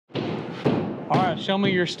Show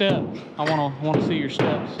me your step. I wanna see your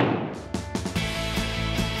steps.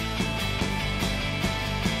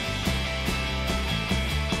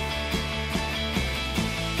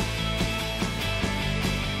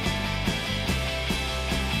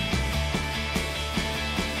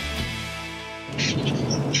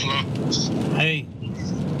 Hello? Hey.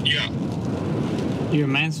 Yeah. You're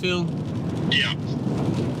in Mansfield? Yeah.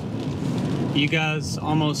 You guys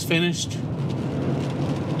almost finished?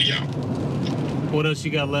 Yeah. What else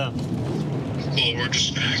you got left? Well, we're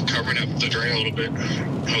just covering up the drain a little bit.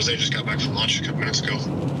 Jose just got back from lunch a couple minutes ago.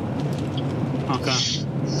 Okay.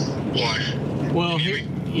 Why? Well,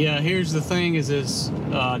 here's the thing is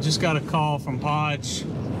just got a call from Podge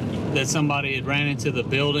that somebody had ran into the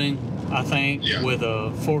building, I think, with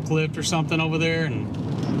a forklift or something over there in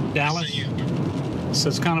Dallas. So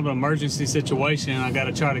it's kind of an emergency situation. I got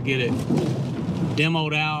to try to get it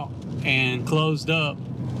demoed out and closed up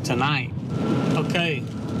tonight. Okay,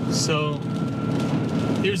 so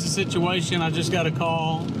here's the situation. I just got a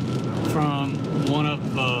call from one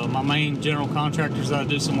of my main general contractors that I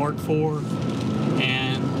do some work for,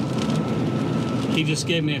 and he just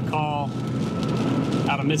gave me a call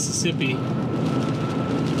out of Mississippi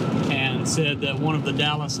and said that one of the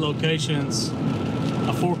Dallas locations,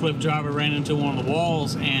 a forklift driver ran into one of the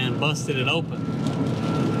walls and busted it open.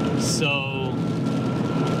 So,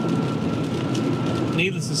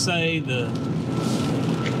 needless to say,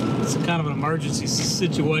 it's a kind of an emergency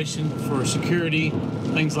situation for security,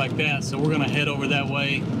 things like that. So we're gonna head over that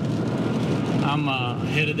way. I'm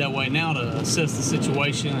headed that way now to assess the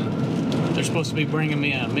situation. And they're supposed to be bringing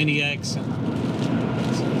me a Mini X and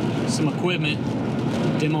some equipment,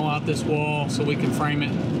 demo out this wall so we can frame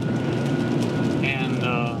it and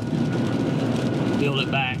build it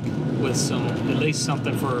back with at least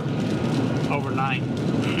something for overnight.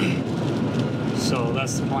 So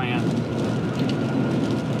that's the plan.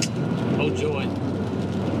 Oh joy.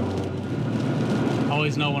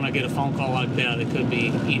 Always know when I get a phone call like that, it could be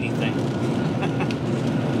anything.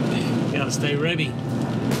 Gotta stay ready.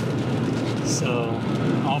 So,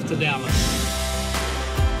 off to Dallas.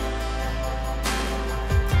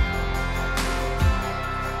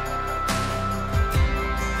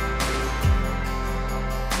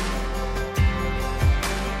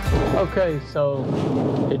 Okay, so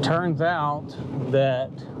it turns out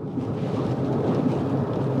that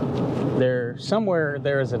somewhere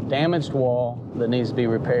there is a damaged wall that needs to be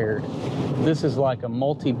repaired. This is like a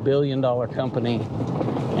multi-billion-dollar company,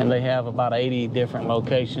 and they have about 80 different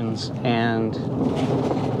locations, and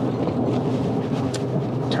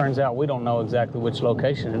turns out we don't know exactly which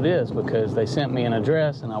location it is because they sent me an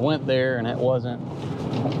address and I went there and it wasn't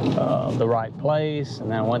the right place,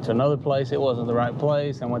 and then I went to another place, it wasn't the right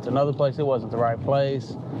place, and went to another place, it wasn't the right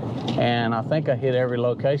place, and I think I hit every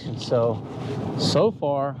location. So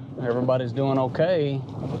far everybody's doing okay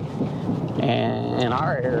in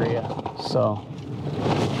our area. So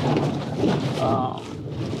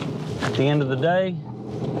at the end of the day,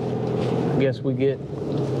 I guess we get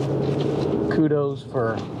kudos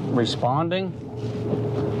for responding.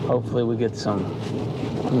 Hopefully we get some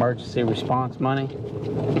emergency response money.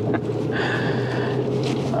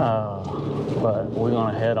 But we're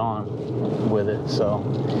gonna head on with it. So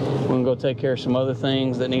we're gonna go take care of some other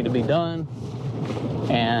things that need to be done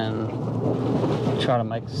and try to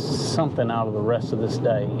make something out of the rest of this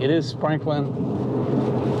day. It is sprinkling,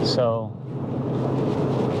 so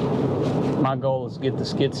my goal is to get the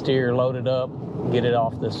skid steer loaded up, get it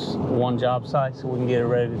off this one job site so we can get it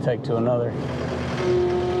ready to take to another.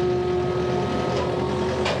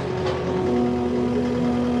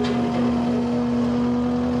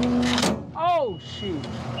 Oh shoot.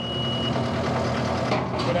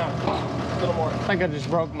 Go down. A little more. I think I just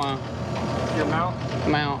broke Your mount?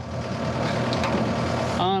 Mount.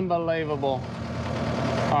 Unbelievable.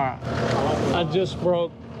 All right. I just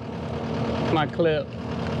broke my clip.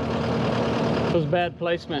 It was bad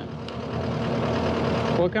placement.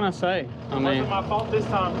 What can I say? It wasn't my fault this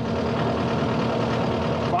time.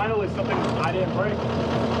 Finally, something I didn't break.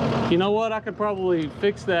 You know what? I could probably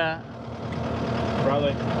fix that.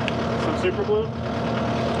 Probably. Some super glue?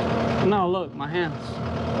 No, look, my hands.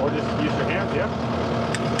 Or just use your hands, yeah?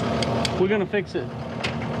 We're gonna fix it.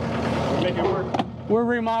 Make it work. We're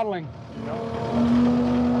remodeling.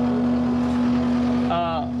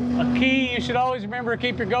 A key, you should always remember to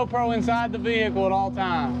keep your GoPro inside the vehicle at all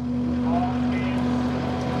times.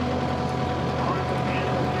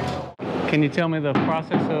 Can you tell me the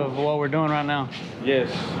process of what we're doing right now? Yes,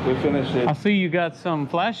 we finished it. I see you got some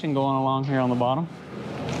flashing going along here on the bottom.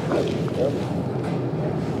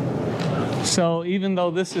 So even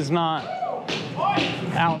though this is not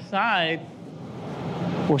outside,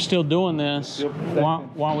 we're still doing this. Why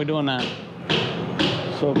are we doing that?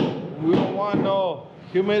 So we don't want no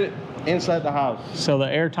humidity inside the house. So the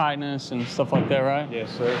air tightness and stuff like that, right? Yes,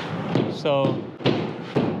 sir. So,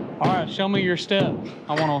 all right, show me your step.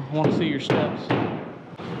 I want to see your steps.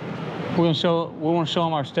 We want to show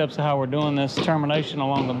them our steps of how we're doing this termination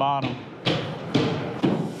along the bottom.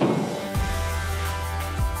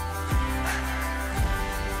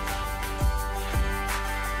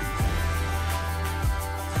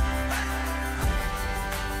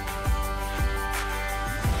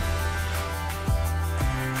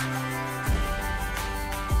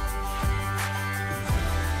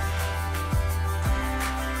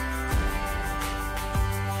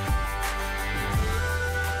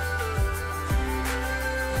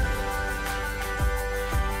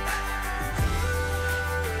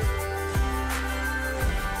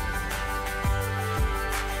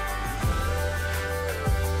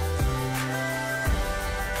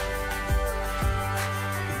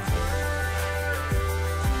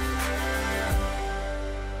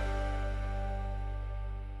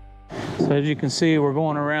 So as you can see, we're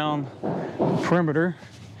going around the perimeter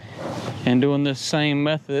and doing this same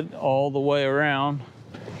method all the way around.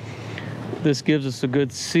 This gives us a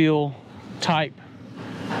good seal type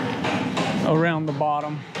around the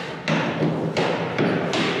bottom.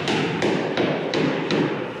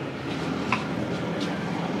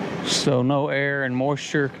 So no air and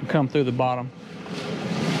moisture can come through the bottom.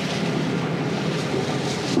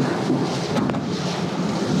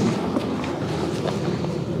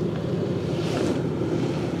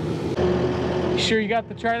 Sure you got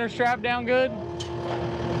the trailer strapped down good?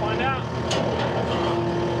 We'll find out.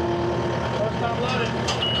 First time loaded.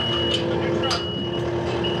 The new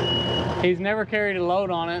truck. He's never carried a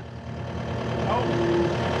load on it.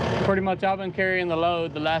 Oh. Pretty much I've been carrying the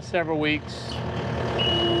load the last several weeks. That's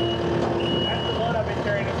the load I've been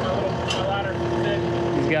carrying is my ladder.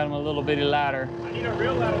 He's got him a little bitty ladder. I need a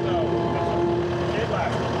real ladder though. That's a kid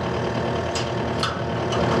ladder.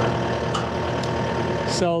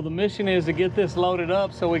 So the mission is to get this loaded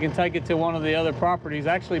up so we can take it to one of the other properties.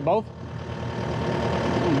 Actually, both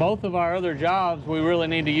of our other jobs, we really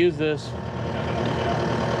need to use this.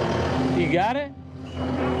 You got it?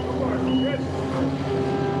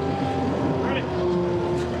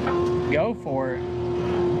 Go for it.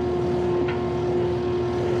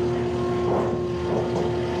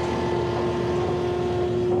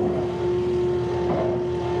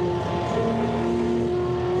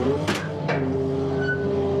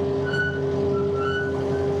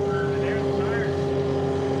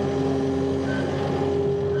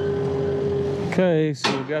 Okay,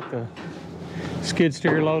 so we got the skid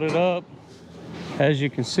steer loaded up. As you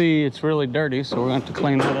can see, it's really dirty, so we're going to have to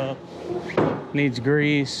clean that up. Needs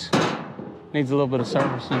grease, needs a little bit of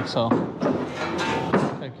servicing, so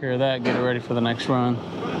take care of that, get it ready for the next run.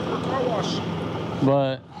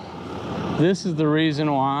 But this is the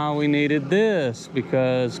reason why we needed this,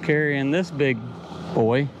 because carrying this big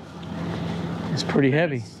boy is pretty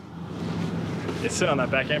heavy. It's sitting on that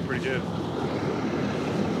back end pretty good.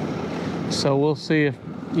 So we'll see if,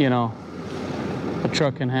 you know, the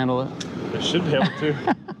truck can handle it. It should be able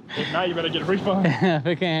to. If not, you better get a refund. If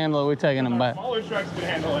it can't handle it, we're taking them back. Smaller trucks can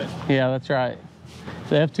handle it. Yeah, that's right.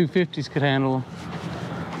 The F-250s could handle them.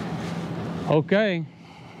 Okay,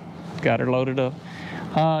 got her loaded up.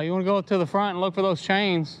 You want to go to the front and look for those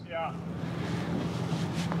chains? Yeah.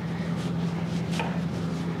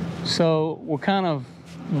 So we're kind of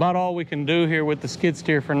about all we can do here with the skid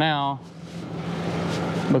steer for now,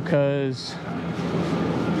 because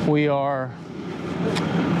we are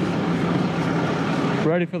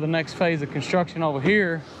ready for the next phase of construction over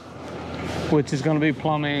here, which is going to be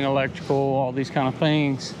plumbing, electrical, all these kind of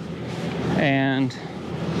things. And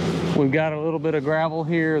we've got a little bit of gravel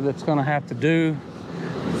here that's going to have to do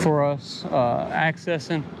for us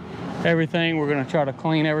accessing everything. We're going to try to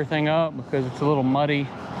clean everything up because it's a little muddy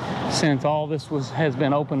since all this has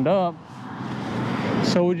been opened up.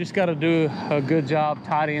 So we just got to do a good job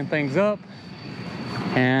tidying things up,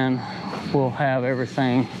 and we'll have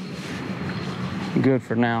everything good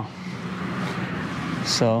for now.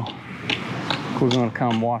 So we're going to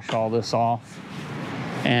come wash all this off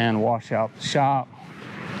and wash out the shop.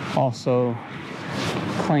 Also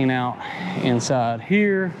clean out inside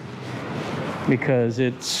here because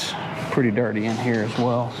it's pretty dirty in here as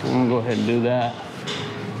well. So we're going to go ahead and do that.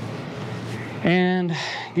 And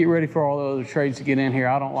get ready for all the other trades to get in here.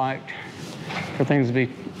 I don't like for things to be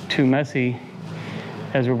too messy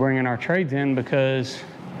as we're bringing our trades in, because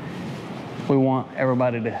we want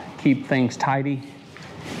everybody to keep things tidy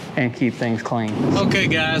and keep things clean. Okay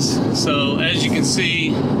guys, so as you can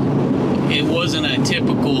see, it wasn't a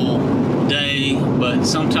typical day, but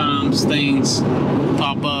sometimes things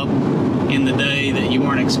pop up in the day that you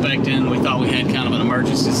weren't expecting. We thought we had kind of an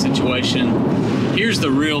emergency situation. Here's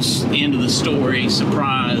the real end of the story,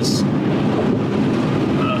 surprise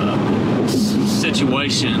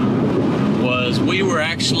situation. Was we were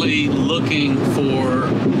actually looking for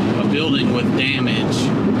a building with damage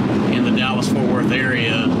in the Dallas-Fort Worth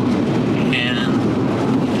area, and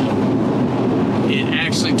it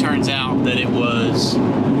actually turns out that it was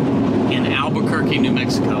in Albuquerque, New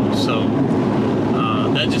Mexico. So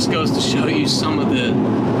that just goes to show you some of the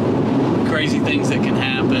crazy things that can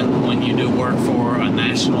happen when you do work for a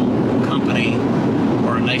national company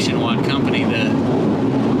or a nationwide company that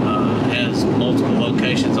has multiple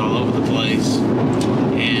locations all over the place.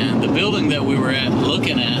 And the building that we were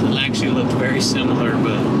looking at actually looked very similar,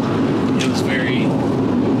 but it was very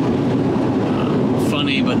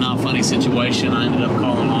funny but not funny situation. I ended up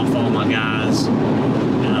calling off all my guys,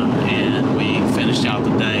 and we finished out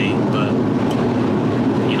the day. But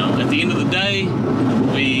you know, at the end of the day,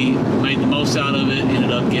 we made the most out of it.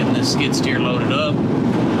 Ended up getting the skid steer loaded up,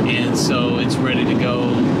 and so it's ready to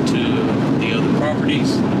go to the other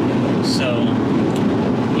properties. So,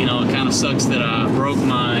 you know, it kind of sucks that I broke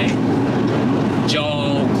my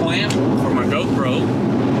jaw clamp for my GoPro,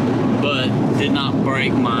 but did not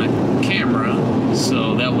break my camera,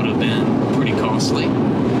 so that would have been pretty costly.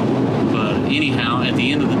 But anyhow, at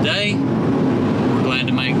the end of the day, we're glad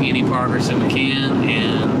to make any progress that we can,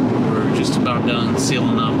 and we're just about done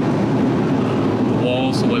sealing up the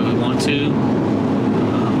walls the way we want to.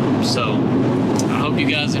 So I hope you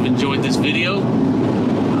guys have enjoyed this video.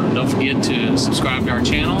 Don't forget to subscribe to our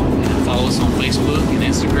channel and follow us on Facebook and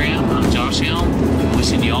Instagram. I'm Josh Helm,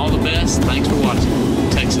 wishing you all the best. Thanks for watching.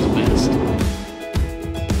 Texas Best.